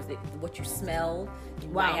bottle, or is it what you smelled. You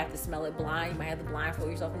might have to smell it blind. You might have to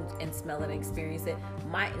blindfold yourself and smell it and experience it.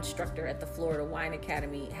 My instructor at the Florida Wine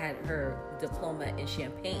Academy had her diploma in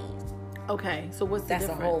champagne. Okay, so what's the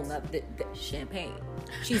difference? That's a whole nother champagne.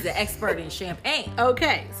 She's the expert in champagne.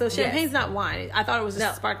 Okay, so champagne's not wine. I thought it was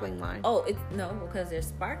just sparkling wine. Oh, because there's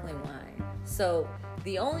sparkling wine. So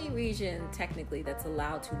the only region technically that's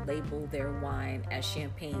allowed to label their wine as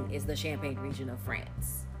champagne is the Champagne region of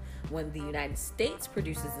France. When the United States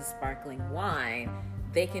produces a sparkling wine,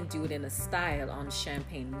 they can do it in a style on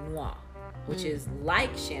Champagne Noir, which is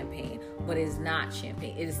like champagne, but it is not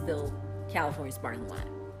champagne. It is still California sparkling wine.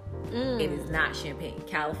 It is not champagne.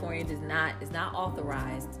 California is not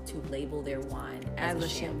authorized to label their wine as a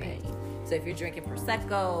champagne. So if you're drinking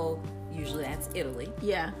Prosecco, usually that's Italy.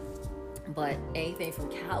 Yeah. But anything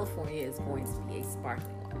from California is going to be a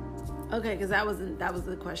sparkling wine. Okay, because that was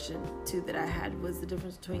the question too that I had, was the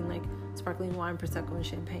difference between like sparkling wine, Prosecco, and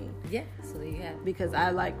champagne. Yeah, so there you have. Because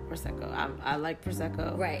I like Prosecco. I like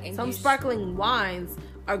Prosecco. Right. And some sparkling wines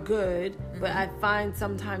are good, but I find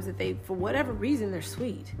sometimes that they, for whatever reason, they're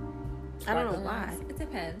sweet. I don't know why. It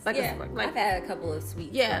depends. Like I've had a couple of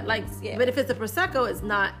sweet. Yeah, but if it's a Prosecco, it's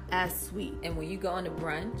not as sweet. And when you go on a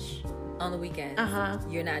brunch on the weekends,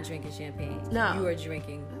 you're not drinking champagne. No, you are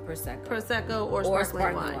drinking Prosecco or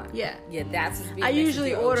sparkling wine. Yeah, that's. I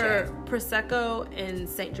usually order Prosecco and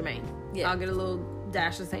Saint Germain. Yeah, I'll get a little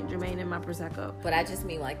dash of Saint Germain in my Prosecco. But I just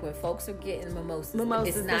mean, like, when folks are getting mimosas,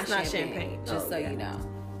 it's not champagne. Just so you know.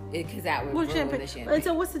 Because that would ruin the champagne. And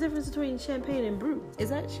so what's the difference between champagne and Brut? Is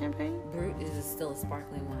that champagne? Brut is still a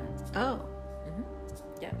sparkling wine. Oh.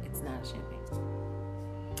 Yeah, it's not a champagne.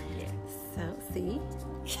 Yeah. So, see?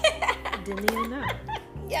 Didn't even know.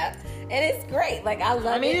 Yeah. And it's great. Like, I love it.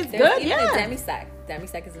 I mean, it's good, yeah. The demi-sec.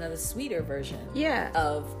 Demi-sec is another sweeter version. Yeah.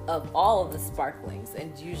 Of all of the sparklings.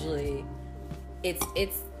 And usually, it's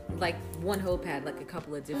like one hope had like a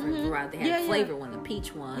couple of different varieties. They had flavor one, the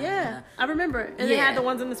peach one. Yeah, I remember. And they had the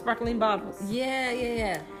ones in the sparkling bottles.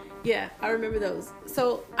 Yeah, I remember those.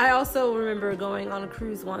 So I also remember going on a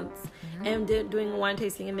cruise once and doing a wine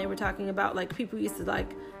tasting, and they were talking about like people used to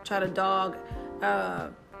like try to dog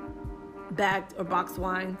bagged or boxed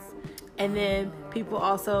wines. And then people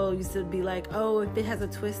also used to be like, oh, if it has a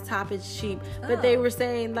twist top, it's cheap. But they were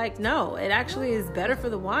saying, like, no, it actually is better for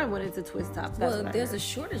the wine when it's a twist top. Well, there's a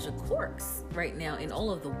shortage of corks right now in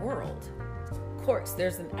all of the world. Corks.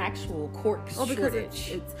 There's an actual cork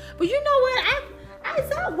shortage. But you know what? I Is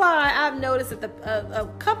that why I've noticed that a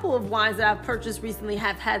couple of wines that I've purchased recently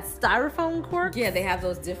have had styrofoam corks? Yeah, they have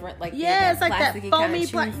those different, like, yeah, it's like that foamy,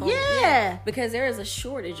 yeah. Because there is a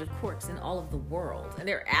shortage of corks in all of the world, and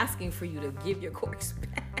they're asking for you to give your corks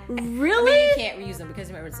back. Really? I mean, you can't reuse them because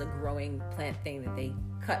remember, it's a growing plant thing that they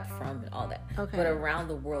cut from and all that. Okay. But around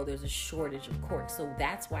the world, there's a shortage of corks, so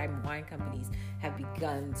that's why wine companies have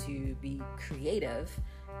begun to be creative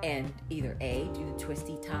and either A, do the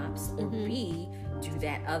twisty tops, or B, do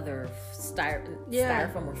that other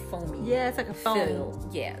styrofoam or foamy. Yeah, it's like a foam. Fill,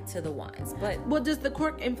 to the wines. But well, does the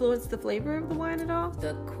cork influence the flavor of the wine at all?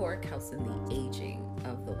 The cork helps in the aging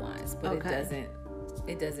of the wines, but it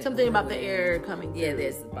doesn't. Something about the air coming through. Yeah,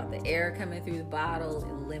 there's about the air coming through the bottle.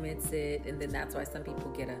 It limits it, and then that's why some people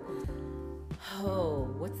get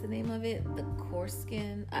what's the name of it? The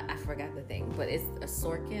Corskin. I forgot the thing, but it's a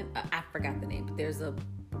Sorkin. I forgot the name, but there's a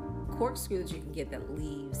corkscrew that you can get that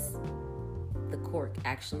leaves the cork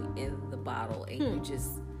actually in the bottle, and you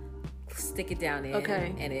just stick it down in,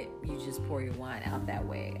 and you just pour your wine out that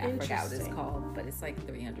way. I forgot what it's called, but it's like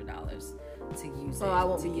 $300 to use it. Oh, I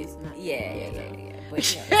won't be using that. Yeah. But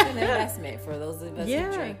it's an investment for those of us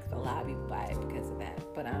who drink. A lot of people buy it because of that.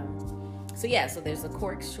 But so there's a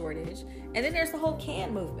cork shortage, and then there's the whole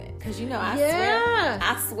can movement. Because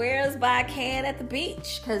I swear it's buy a can at the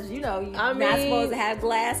beach. Because you're not supposed to have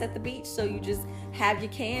glass at the beach, so you just have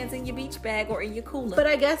your cans in your beach bag or in your cooler. But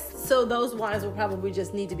I guess so. Those wines will probably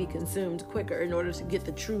just need to be consumed quicker in order to get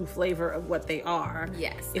the true flavor of what they are.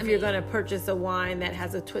 Yes. If you're going to purchase a wine that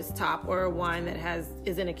has a twist top or a wine that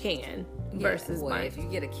is in a can versus if you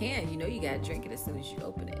get a can, you got to drink it as soon as you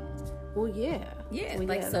open it. Well, yeah.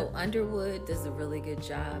 Yeah, so Underwood does a really good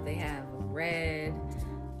job. They have a red,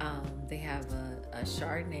 they have a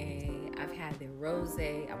Chardonnay. I've had their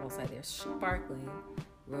rosé. I've also had their sparkling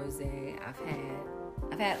rosé.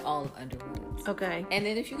 I've had all of Underwood's. Okay. And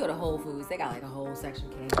then if you go to Whole Foods, they got like a whole section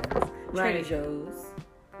cans. Trader Joe's.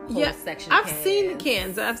 Section I've cans. seen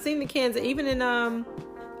the cans. Even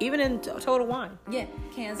in Total Wine. Yeah,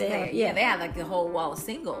 cans. They have like the whole wall of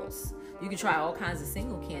singles. You can try all kinds of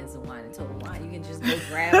single cans of wine in Total Wine. You can just go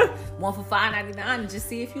grab one for $5.99 and just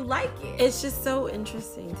see if you like it. It's just so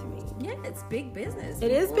interesting to me. Yeah, it's big business.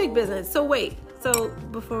 It is big business. So wait. So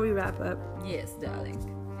before we wrap up. Yes, darling.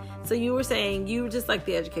 So you were saying you just like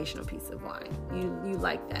the educational piece of wine. You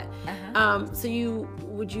like that. So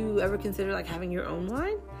would you ever consider like having your own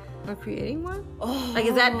wine or creating one? Oh. Like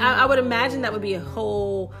is that? I would imagine that would be a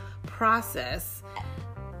whole process.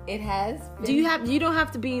 It has been. You don't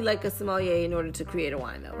have to be like a sommelier in order to create a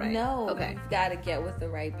wine though, right? No. Okay. You've got to get with the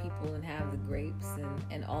right people and have the grapes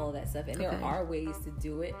and all of that stuff. And there are ways to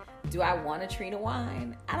do it. Do I want to treat a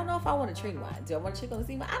wine? I don't know if I want to treat wine. Do I want to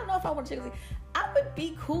ChickentheScene? I don't know if I want to ChickentheScene. I would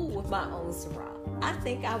be cool with my own Syrah. I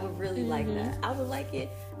think I would really like that. I would like it.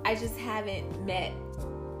 I just haven't met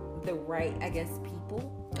the right, I guess,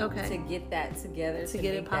 people to get that together, to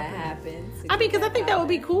get it popping. That happen. I mean, because I think that would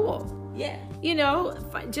be cool. Yeah.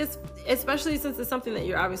 Just especially since it's something that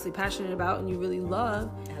you're obviously passionate about and you really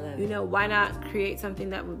love. I love it. Why not create something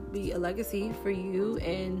that would be a legacy for you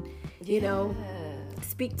and,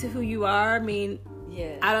 speak to who you are. I mean,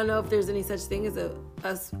 I don't know if there's any such thing as a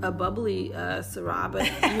bubbly Syrah, but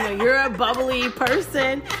you're a bubbly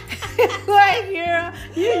person. Like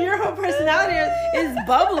your whole personality is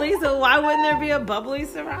bubbly, so why wouldn't there be a bubbly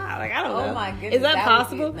Syrah? Like I don't know. Oh my goodness, is that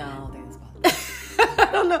possible? No, I think it's possible.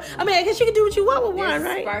 I don't know. I mean, I guess you can do what you want with wine,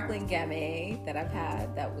 right? Sparkling Gamay that I've had.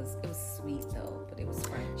 It was sweet though, but it was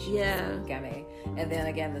French. Yeah, Gamay. And then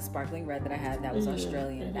again, the sparkling red that I had that was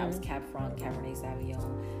Australian. And that was Cab Franc, Cabernet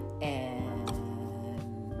Sauvignon, and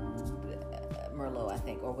Merlot, I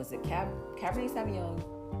think, or was it Cabernet Sauvignon,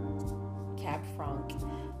 Cab Franc,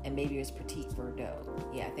 and maybe it was Petit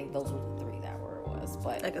Verdot. Yeah, I think those were the three that were it was.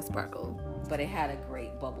 But like a sparkle. But it had a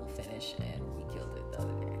great bubble finish, and we killed it the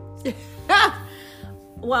other day.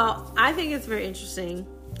 Well, I think it's very interesting.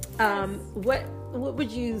 What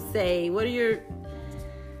would you say? What are your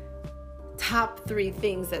top 3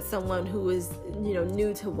 things that someone who is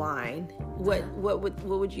new to wine? What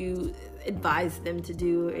would you advise them to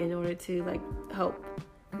do in order to like help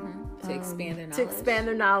to expand their knowledge? To expand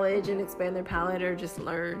their knowledge and expand their palate, or just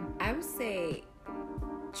learn. I would say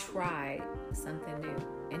try something new.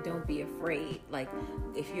 And don't be afraid. Like,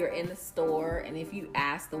 if you're in the store and if you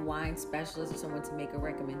ask the wine specialist or someone to make a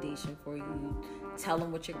recommendation for you, tell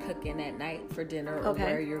them what you're cooking at night for dinner or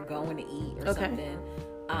where you're going to eat or something.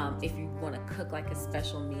 If you want to cook like a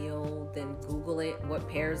special meal, then Google it, what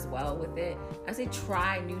pairs well with it. I say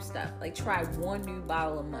try new stuff. Like, try one new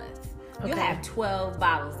bottle a month. You'll have 12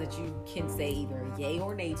 bottles that you can say either yay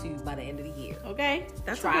or nay to by the end of the year. Okay,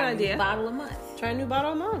 that's Try a good idea. Try a new bottle a month. Try a new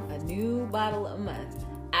bottle a month. A new bottle a month.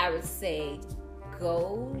 I would say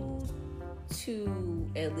go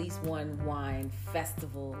to at least one wine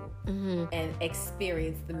festival and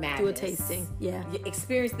experience the madness. Do a tasting. Yeah.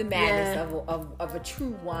 Experience the madness of a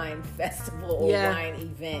true wine festival or wine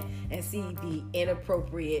event and see the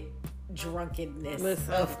inappropriate drunkenness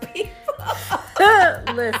of people.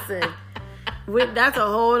 Listen. That's a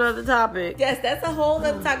whole other topic. Yes, that's a whole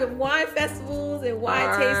other topic. Wine festivals and wine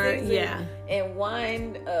tastings and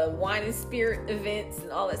wine and spirit events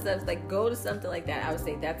and all that stuff. It's like, go to something like that. I would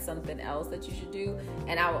say that's something else that you should do.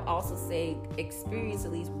 And I would also say experience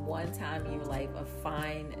at least one time in your life a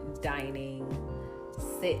fine dining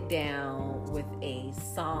sit down with a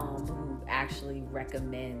somm who actually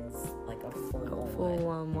recommends like a full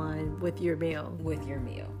wine with your meal.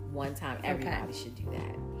 One time, everybody should do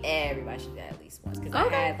that. Everybody should do that at least once. Because I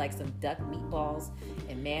had like some duck meatballs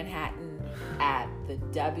in Manhattan at the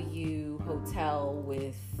W Hotel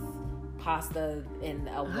with pasta and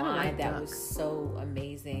a wine that was so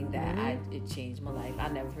amazing that it changed my life.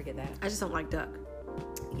 I'll never forget that. I just don't like duck.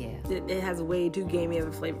 Yeah. It has way too gamey of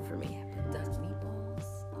a flavor for me. Yeah, but duck meatballs,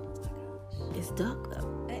 oh my gosh. It's duck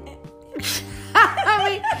though. I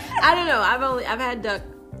mean, I don't know. I've had duck.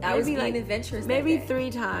 I was being adventurous. Maybe 3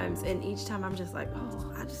 times, and each time I'm just like,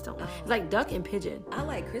 I just don't. It's like duck and pigeon. I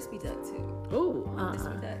like crispy duck too. Ooh,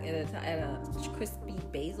 crispy duck and a crispy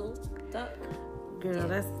basil duck. Girl,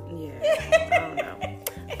 that's I don't know.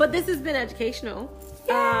 But this has been educational.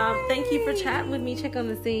 Thank you for chatting with me, Chick on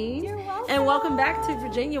the Scene. You're welcome. And welcome back to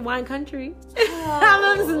Virginia Wine Country. I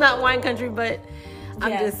know this is not wine country, but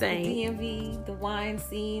I'm just saying. The DMV, the wine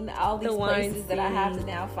scene, all these places that I have to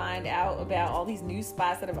now find out about, all these new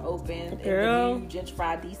spots that have opened. Girl. In the new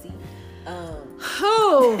gentrified DC.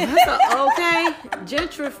 Okay.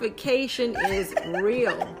 Gentrification is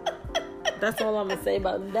real. That's all I'm gonna say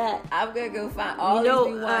about that. I'm gonna go find all these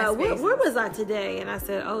new wine spaces. Where was I today? And I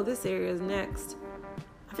said, this area is next.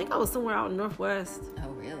 I think I was somewhere out in Northwest. Oh,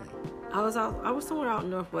 really? I was somewhere out in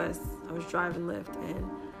Northwest. I was driving Lyft, and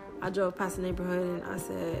I drove past the neighborhood, and I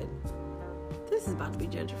said, this is about to be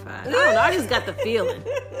gentrified. I don't know. I just got the feeling.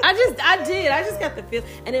 I just got the feeling.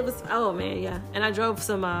 And it was, oh man, yeah. And I drove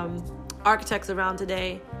some architects around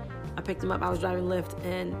today. I picked them up. I was driving Lyft,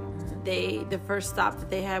 and the first stop that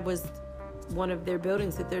they had was one of their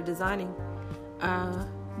buildings that they're designing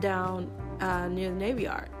down near the Navy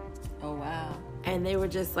Yard. Oh, wow. And they were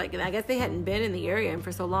just like, I guess they hadn't been in the area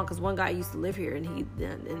for so long because one guy used to live here, and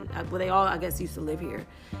they all, I guess, used to live here,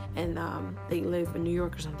 and they live in New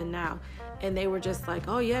York or something now. And they were just like,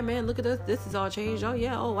 oh yeah, man, look at this. This is all changed. Oh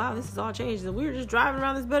yeah, oh wow, this is all changed. And we were just driving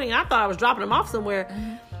around this building. And I thought I was dropping them off somewhere.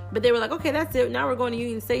 But they were like, okay, that's it. Now we're going to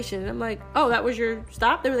Union Station. And I'm like, oh, that was your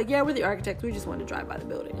stop? They were like, yeah, we're the architects. We just wanted to drive by the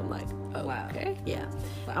building. I'm like, oh, wow. Okay. Yeah.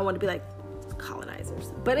 Wow. I want to be like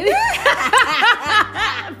colonizers. But anyway.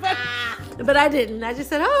 but I didn't. I just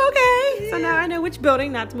said, oh, okay. So now I know which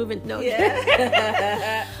building not to move in. No.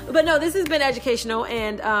 Yeah. But no, this has been educational.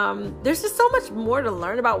 And there's just so much more to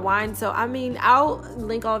learn about wine. So, I mean, I'll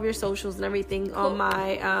link all of your socials and everything on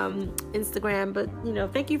my Instagram. But,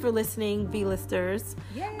 thank you for listening, V-listers.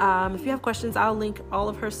 If you have questions, I'll link all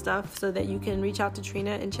of her stuff so that you can reach out to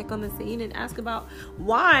Trina and Chick on the Scene and ask about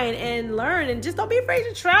wine and learn. And just don't be afraid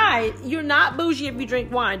to try. You're not bougie if you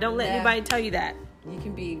drink wine. Don't let anybody tell you that. You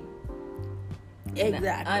can be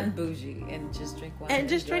unbougie and just drink wine. And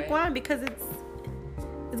just drink wine because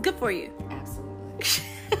it's good for you. Absolutely.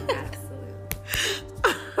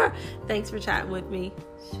 Thanks for chatting with me.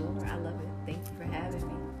 Sure, I love it. Thank you for having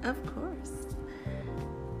me. Of course.